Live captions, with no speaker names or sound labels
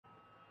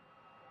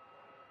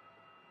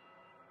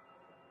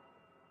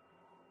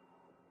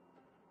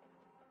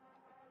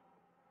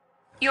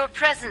Your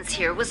presence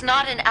here was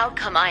not an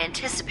outcome I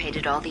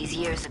anticipated all these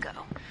years ago.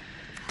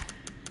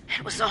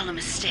 It was all a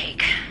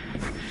mistake.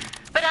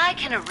 But I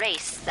can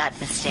erase that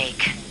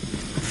mistake.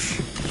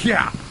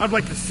 Yeah, I'd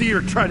like to see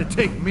her try to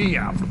take me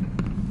out.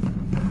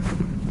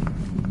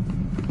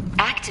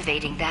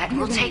 Activating that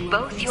will take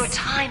both your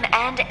time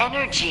and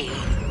energy.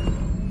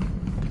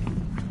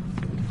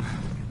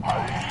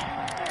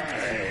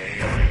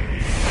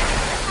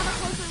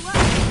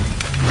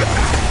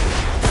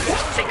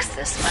 Fix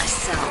this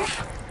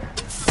myself.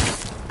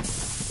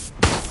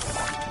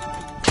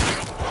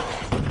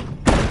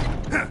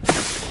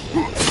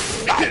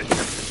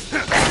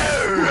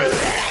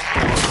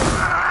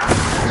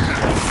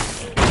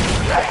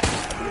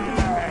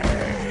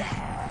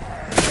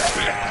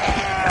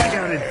 I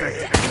got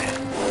infected again.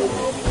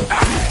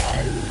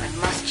 I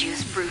must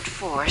use brute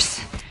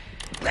force.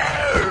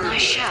 And I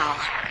shall.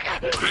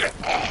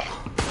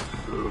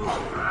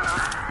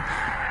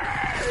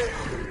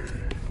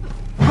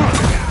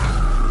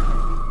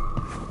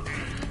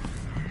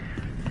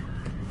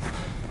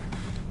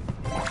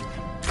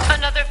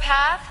 Another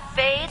path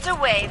fades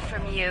away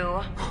from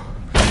you.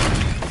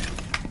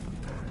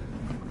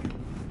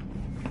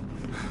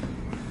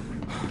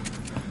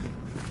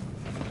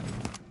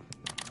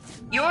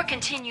 Your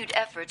continued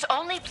efforts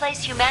only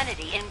place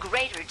humanity in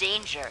greater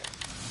danger.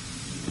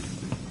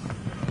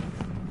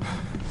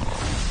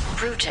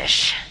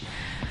 Brutish,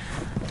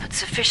 but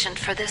sufficient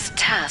for this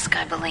task,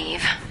 I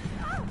believe.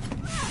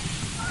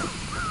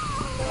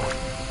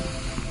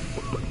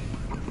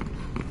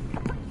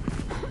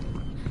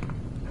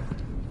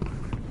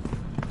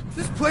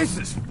 This place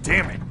is...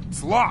 damn it,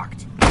 it's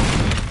locked.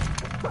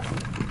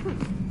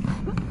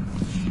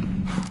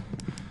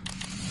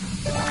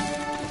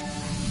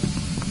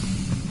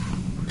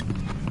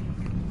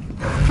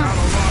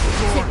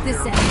 Check this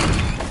out.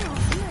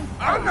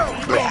 Oh no!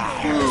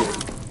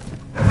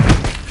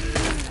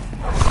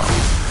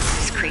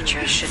 These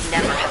creatures should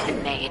never have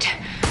been made.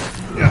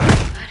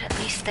 But at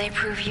least they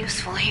prove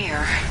useful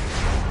here.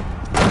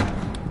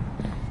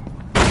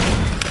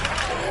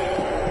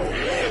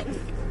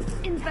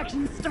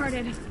 Infection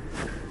started.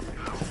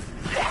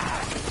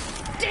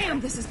 Damn,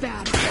 this is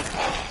bad.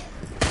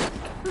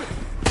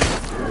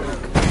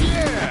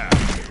 Yeah!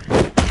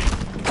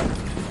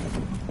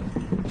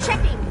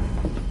 Checking.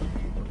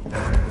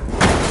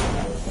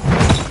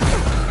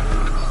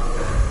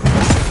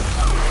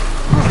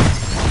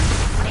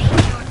 Make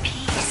your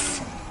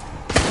peace.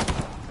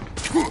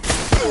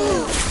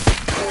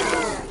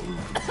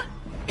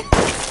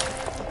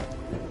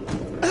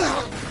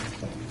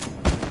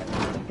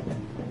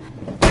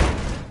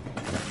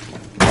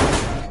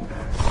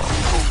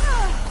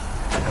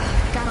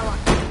 Gotta lock.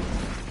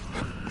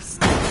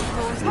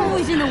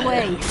 Always in the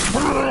way. I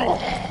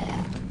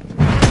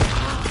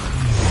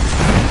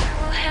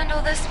will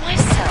handle this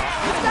myself.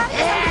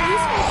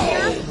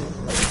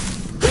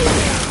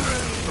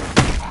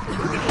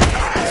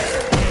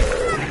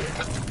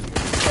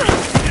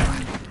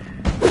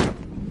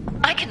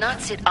 I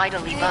cannot sit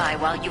idly by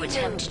while you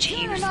attempt to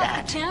use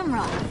that.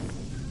 Camera.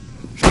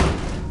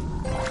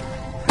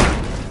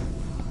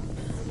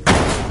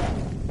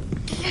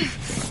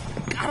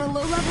 Got a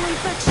low-level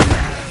infection.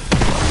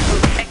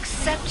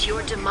 Accept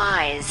your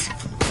demise.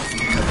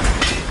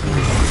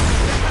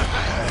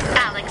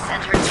 Alex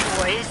and her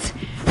toys.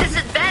 This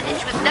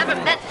advantage was never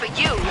meant for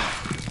you.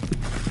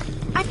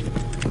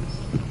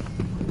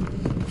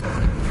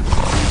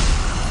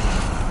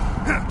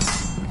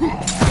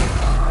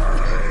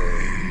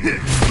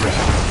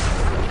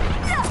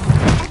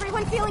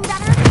 Everyone feeling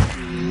better?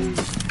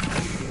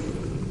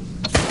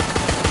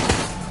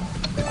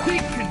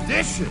 Peak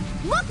condition!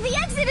 Look, the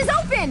exit is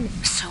open!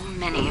 So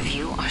many of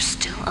you are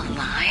still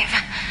alive.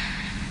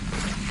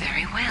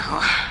 Very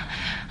well.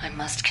 I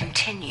must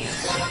continue.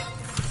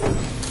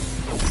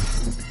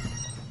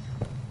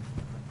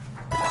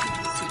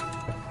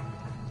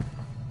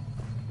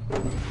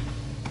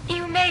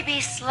 You may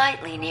be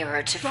slightly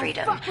nearer to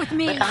freedom, fuck with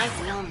me. but I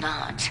will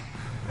not,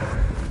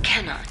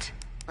 cannot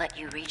let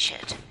you reach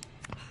it.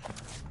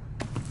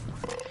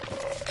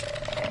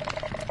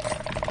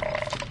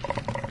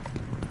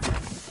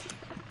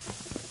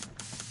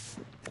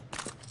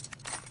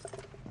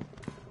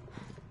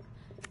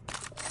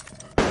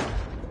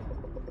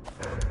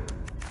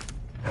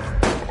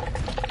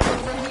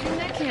 Overheating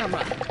that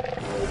camera.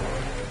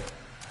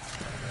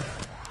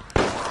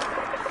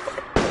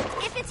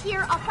 If it's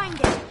here, I'll find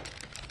it.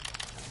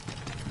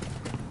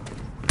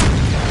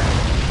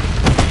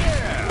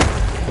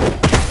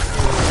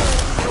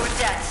 Your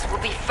deaths will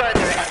be further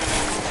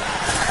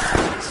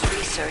evidence. This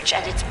research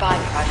and its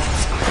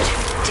byproducts are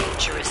too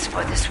dangerous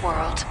for this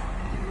world.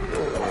 I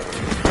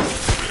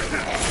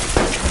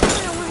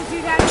don't want to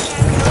do that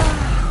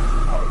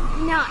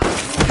again. Not.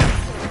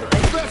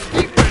 Best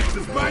defense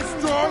is my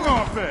strong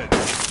offense!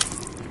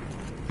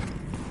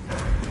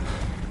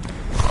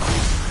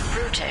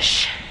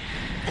 Brutish,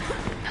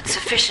 but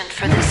sufficient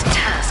for this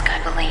task, I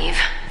believe.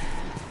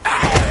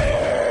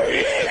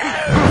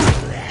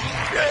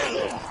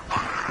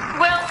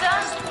 Well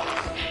done.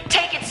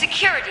 Take its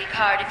security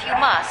card if you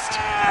must.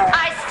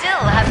 I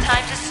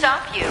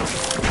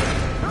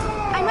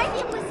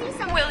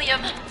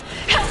come.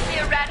 Help me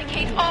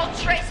eradicate all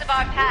trace of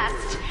our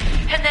past.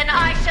 And then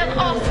I shall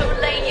also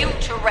lay you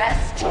to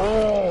rest.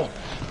 Oh,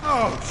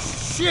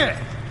 shit!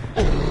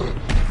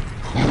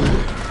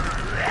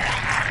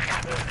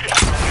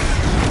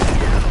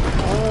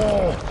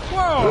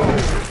 Whoa!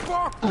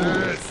 Fuck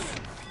this!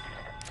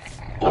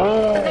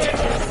 This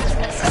is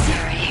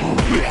necessary.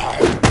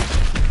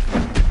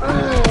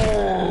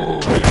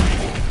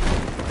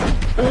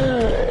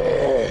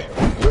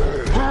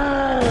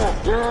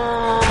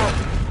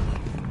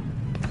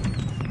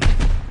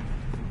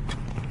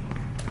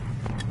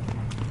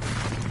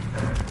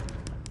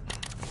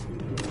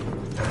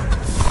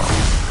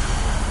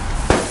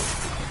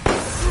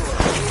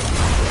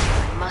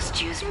 I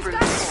must use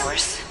brute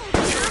force.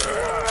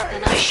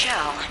 Then I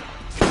shall.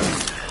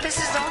 This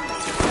is only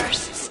the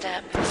first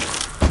step.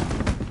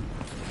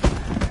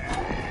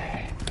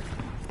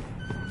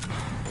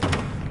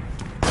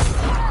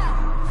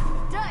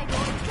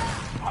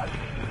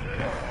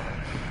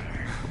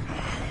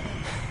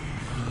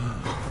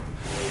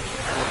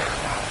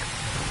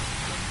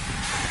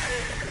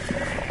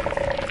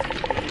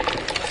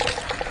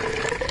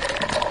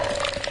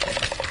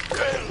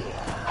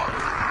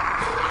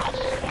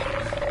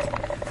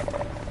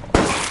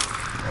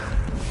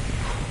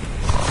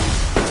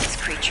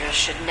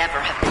 Should never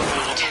have been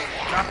made.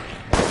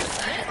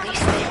 But at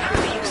least they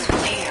prove useful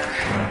here.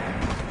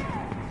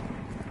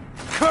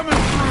 Coming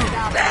through!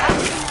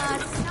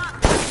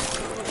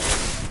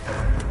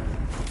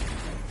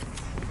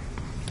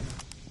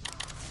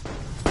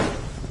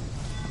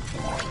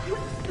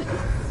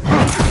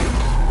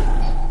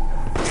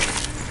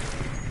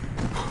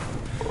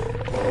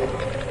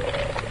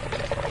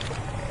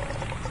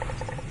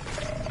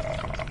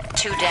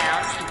 Two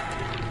down.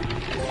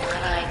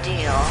 Not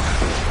ideal.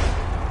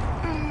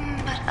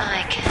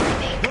 I can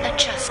make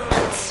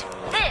adjustments.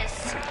 This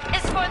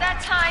is for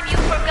that time you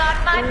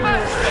forgot my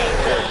birthday,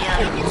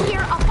 William. It's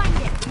here, I'll find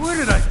it. What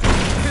did I do?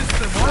 Piss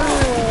them off?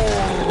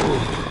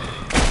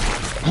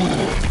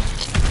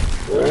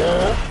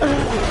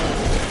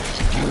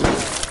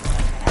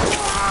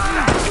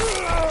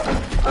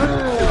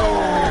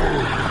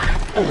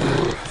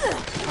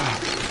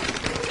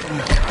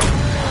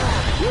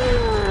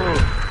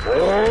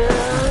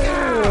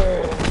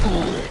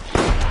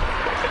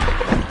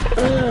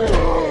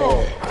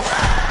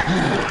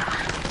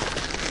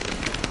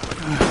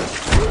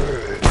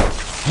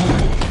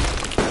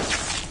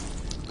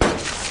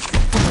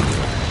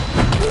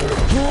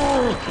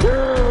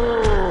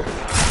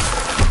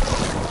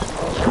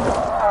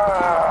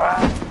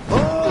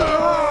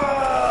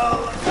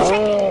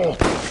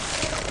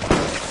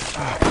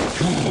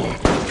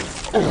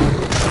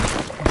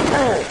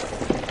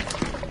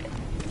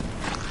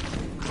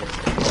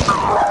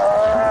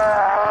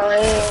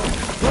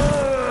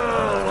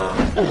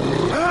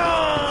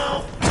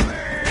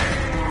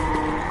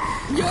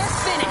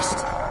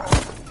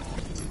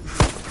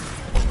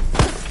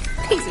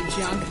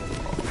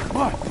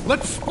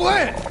 Let's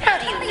split! How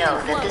do you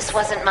know that this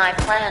wasn't my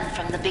plan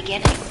from the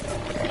beginning?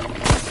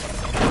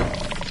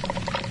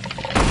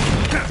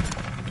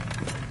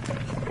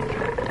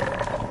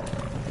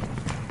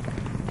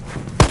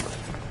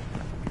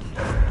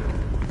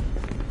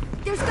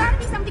 There's gotta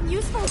be something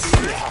useful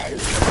here.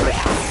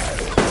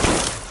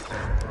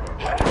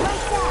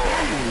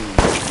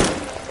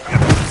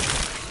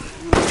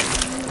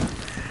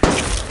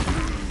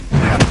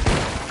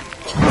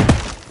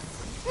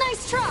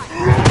 Nice try!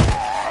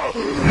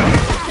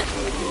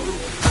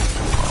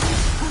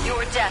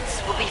 Your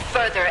deaths will be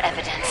further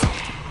evidence.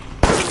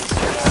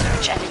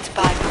 Research and its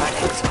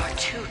byproducts are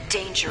too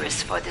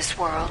dangerous for this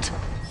world.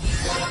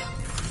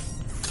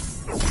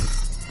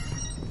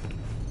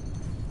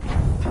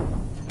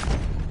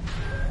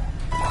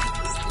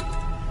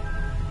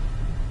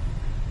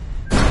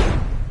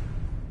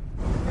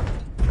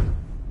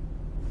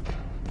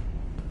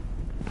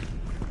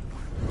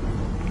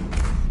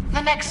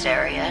 The next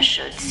area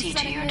should see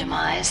to your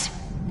demise.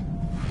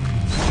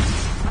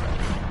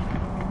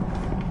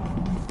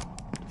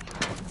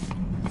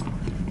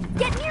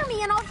 Get near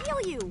me and I'll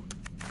heal you!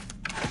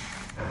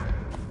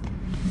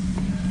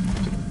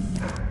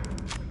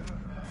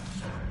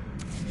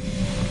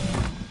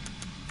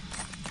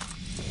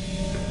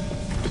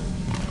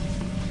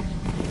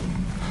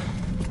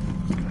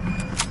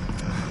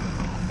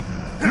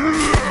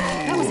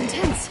 That was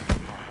intense.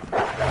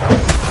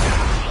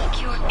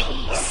 Make your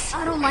peace.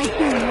 I don't like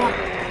being walked.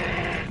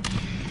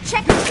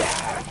 Check it!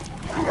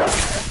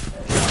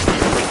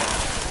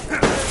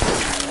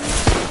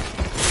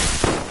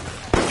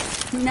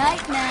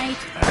 Night, night.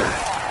 I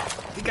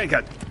think I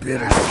got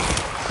bitter.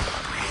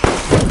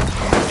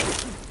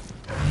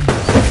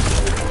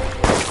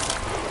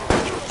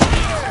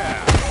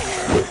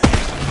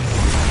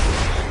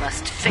 I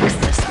must fix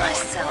this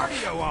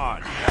myself. Go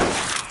on.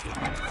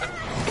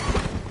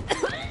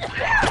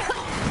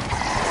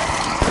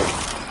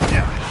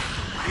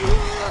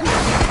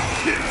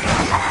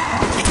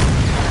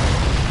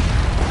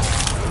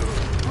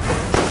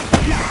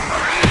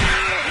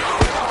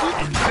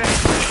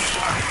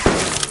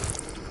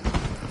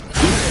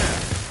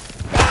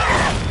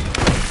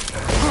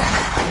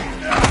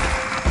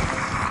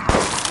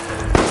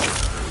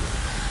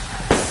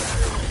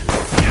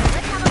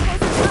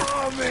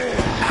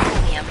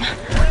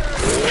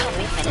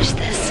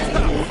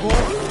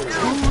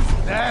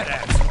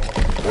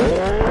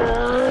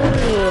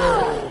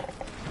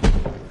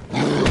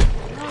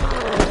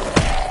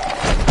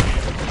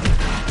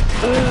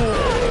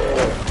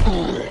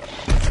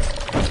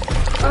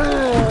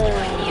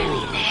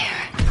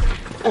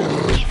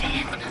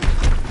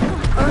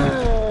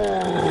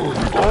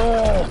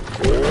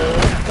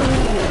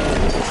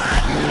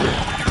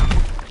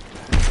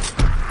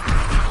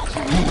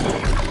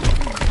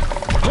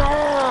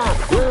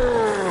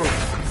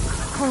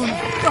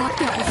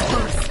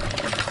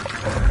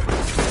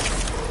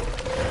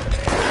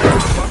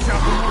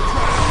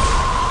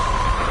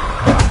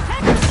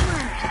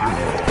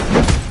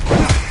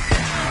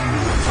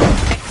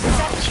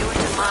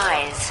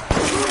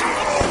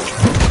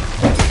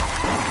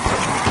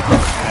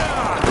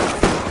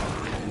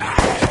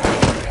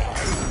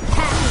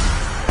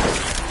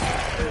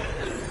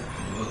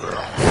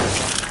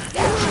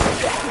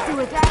 see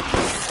what that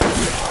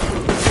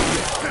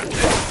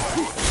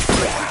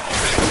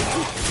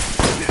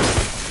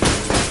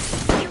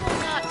You will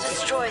not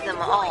destroy them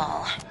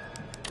all.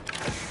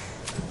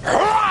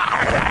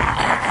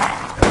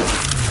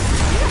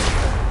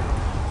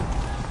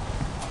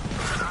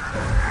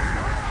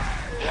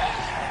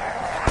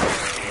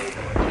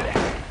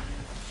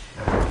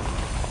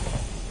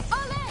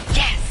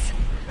 Yes!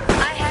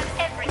 I have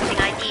everything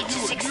I need to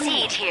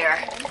succeed here.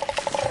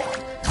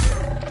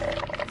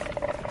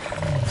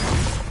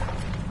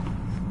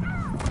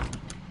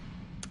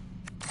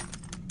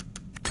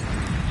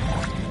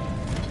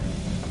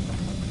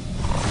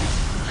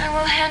 I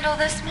will handle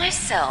this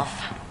myself.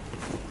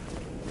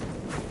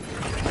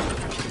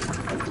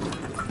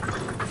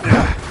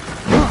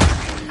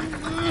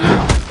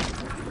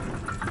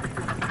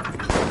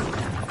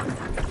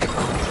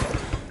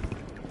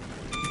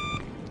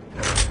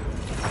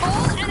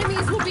 all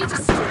enemies will be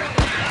destroyed.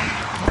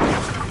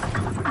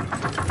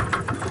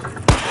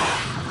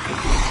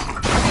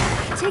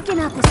 Taking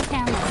out this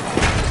camera.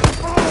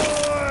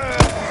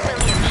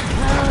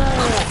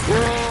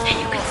 William,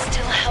 you can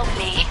still help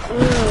me.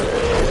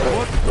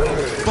 What the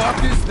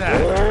fuck is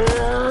that?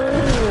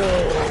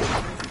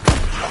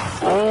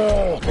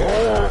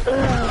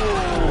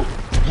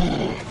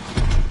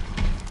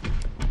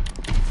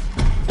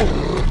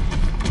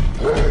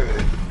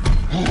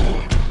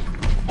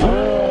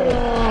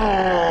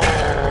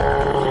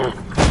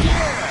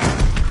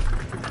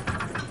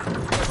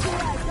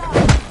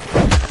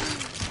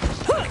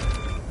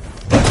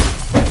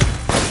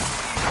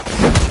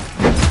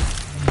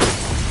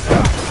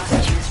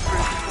 Must use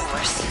brute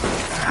force.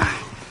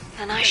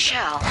 Then I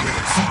shall.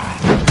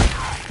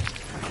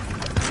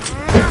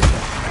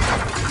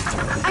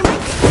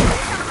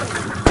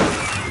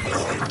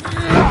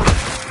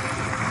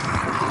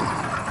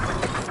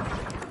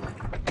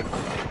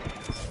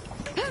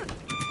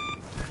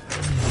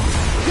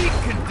 Peak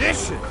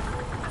condition!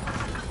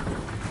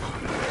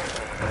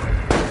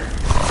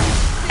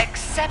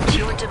 Accept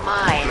your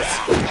demise.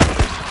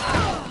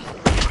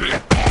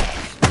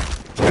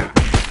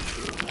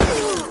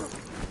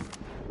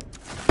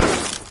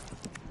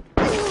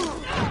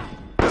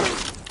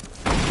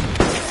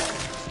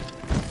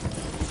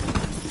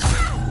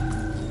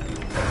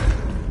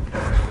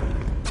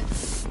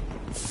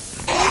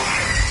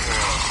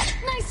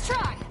 Nice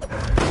try.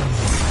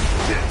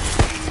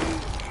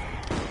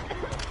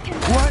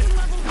 What?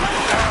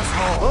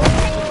 Asshole!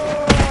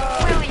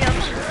 William,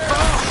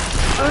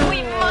 we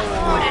must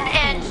put an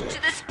end to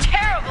this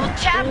terrible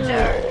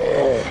chapter.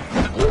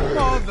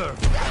 Mother!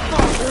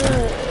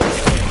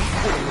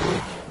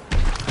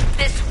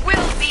 This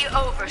will be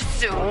over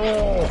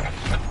soon.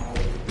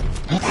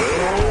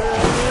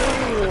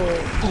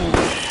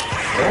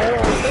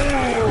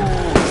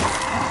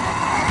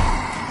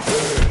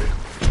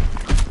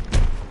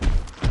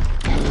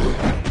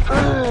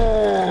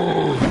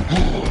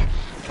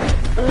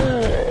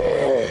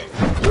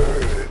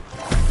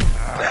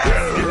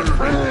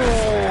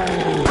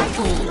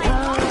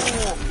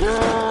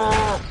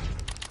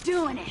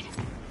 Doing it.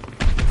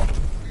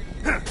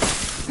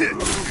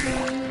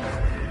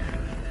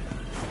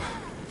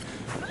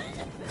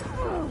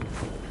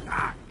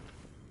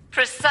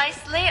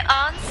 Precisely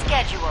on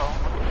schedule.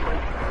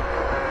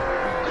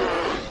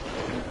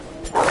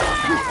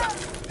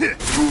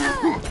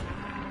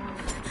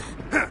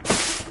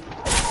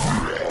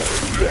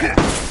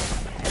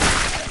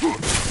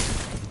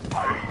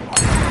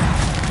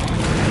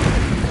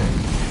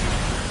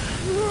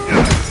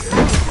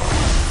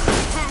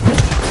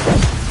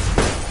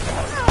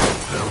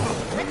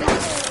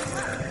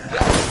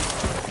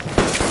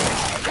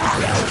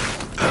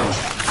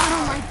 I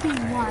don't like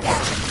being watched.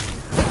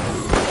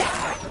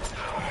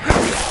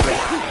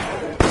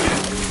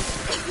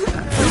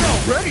 You're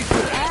all ready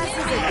for that! Ass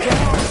is a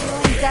general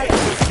feeling that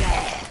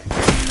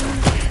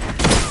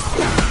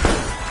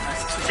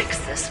Must fix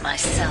this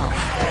myself.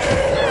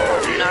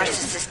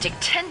 Narcissistic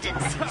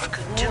tendencies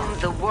could doom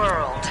the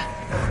world.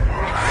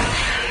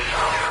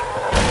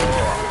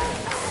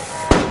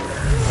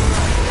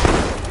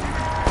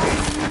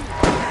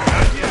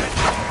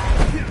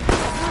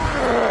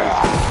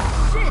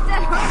 shit,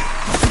 that hurt.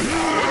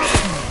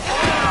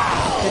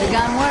 Could have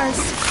gone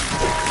worse.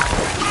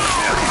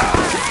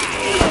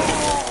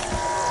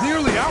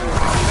 Nearly out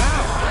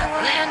now! I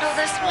will handle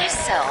this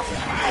myself.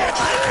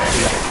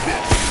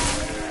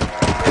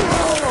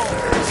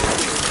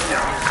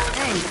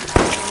 Hey,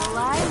 still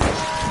alive?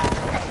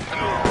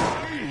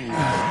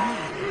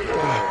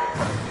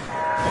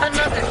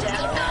 Another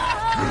death.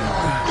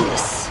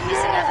 This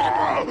is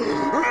inevitable.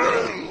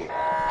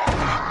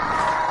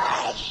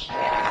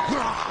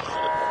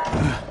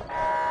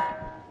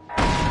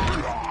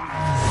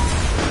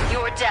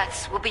 Your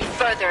deaths will be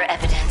further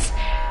evidence.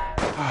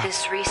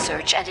 This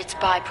research and its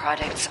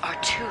byproducts are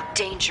too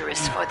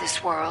dangerous for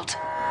this world.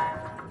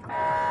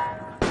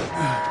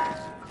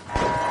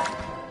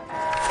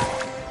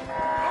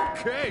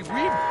 Okay,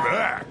 we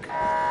back!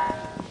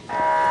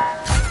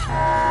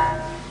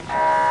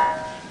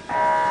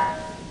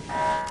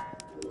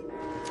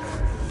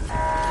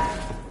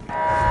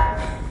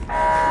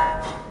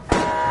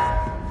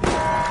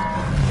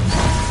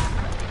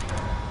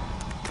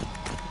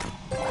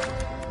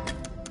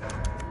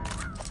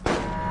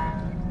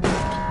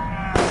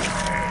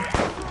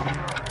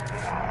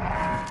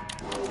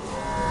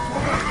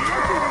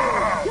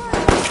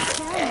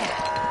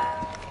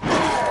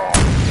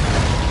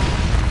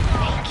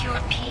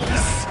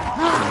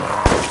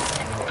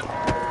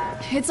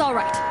 all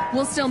right.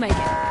 We'll still make it.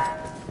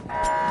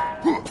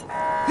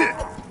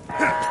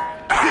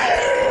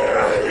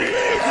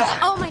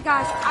 Oh my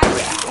gosh, I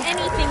would do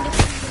anything to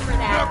see you for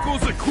that.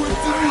 Knuckles equipped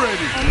and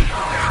ready.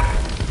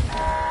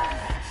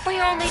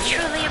 We only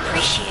truly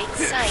appreciate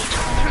sight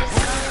when it is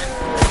gone.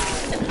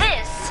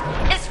 This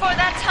is for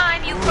that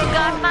time you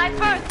forgot my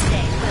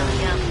birthday,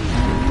 William.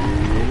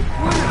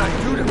 What did I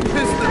do to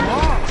piss them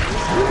off?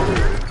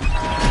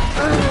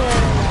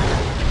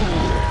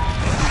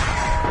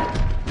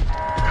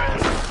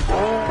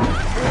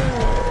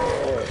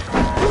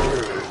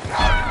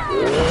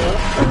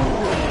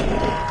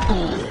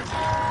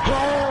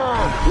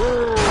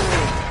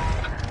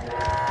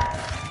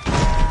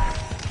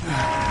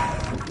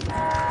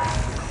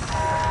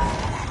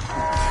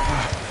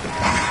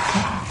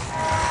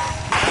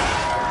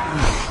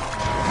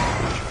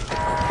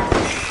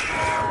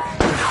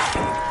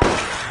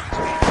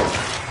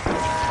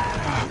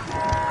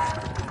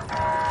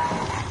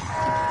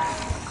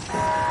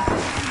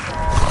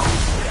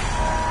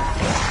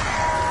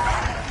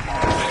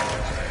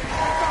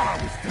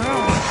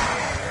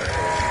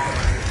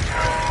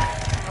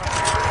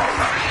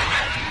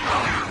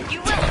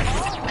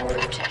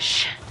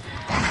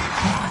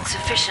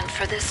 Sufficient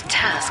for this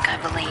task, I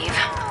believe.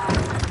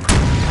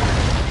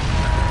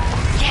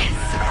 Yes,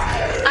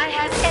 I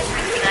have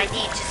everything I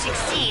need to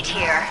succeed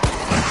here.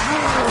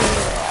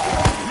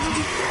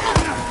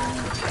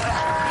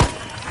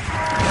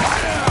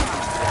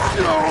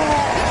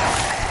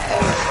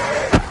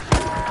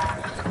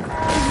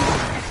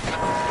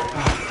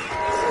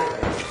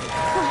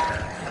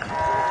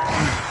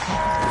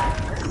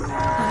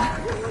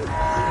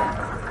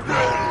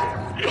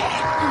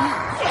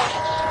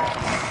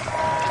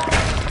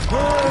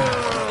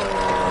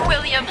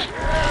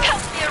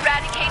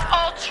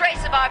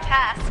 Our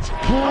past,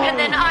 and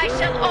then I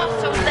shall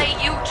also lay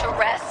you to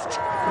rest.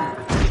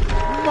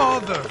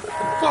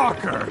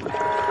 Motherfucker!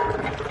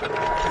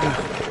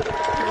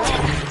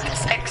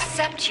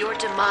 Accept your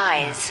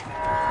demise.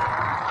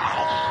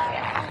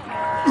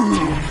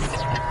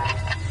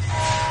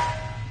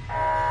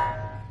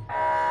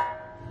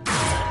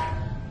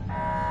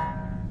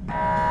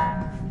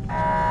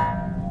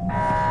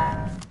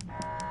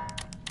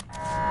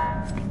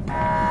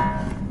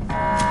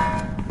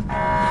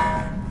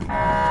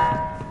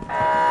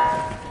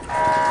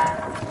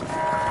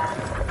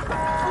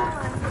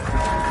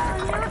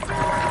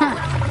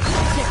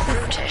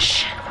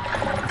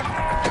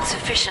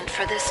 Sufficient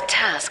for this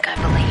task, I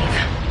believe.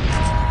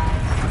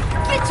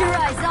 Get your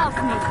eyes off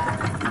me!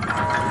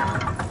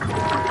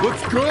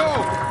 Let's go!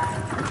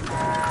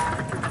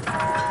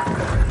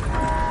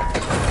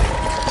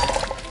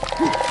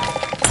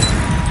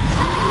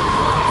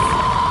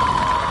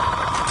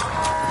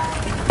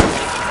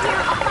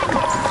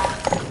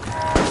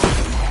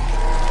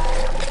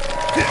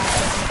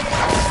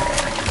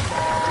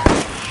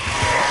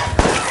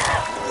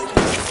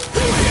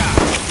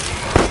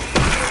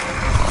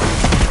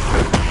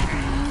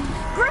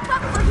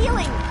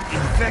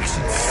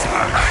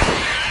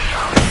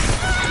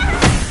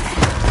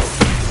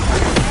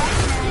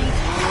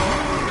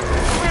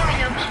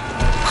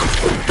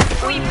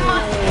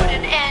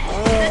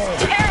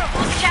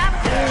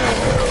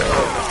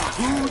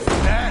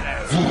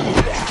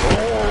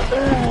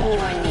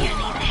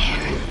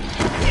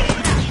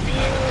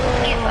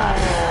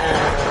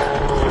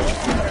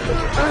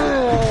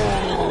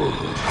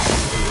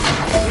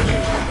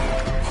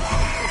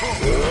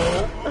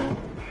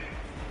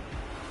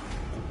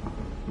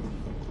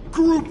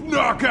 Group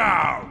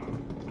knockout!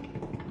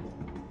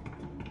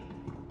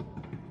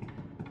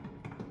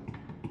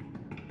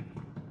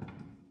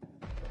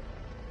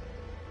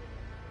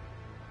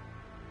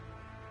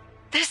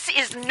 This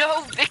is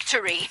no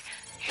victory.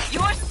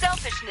 Your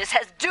selfishness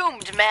has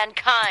doomed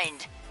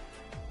mankind.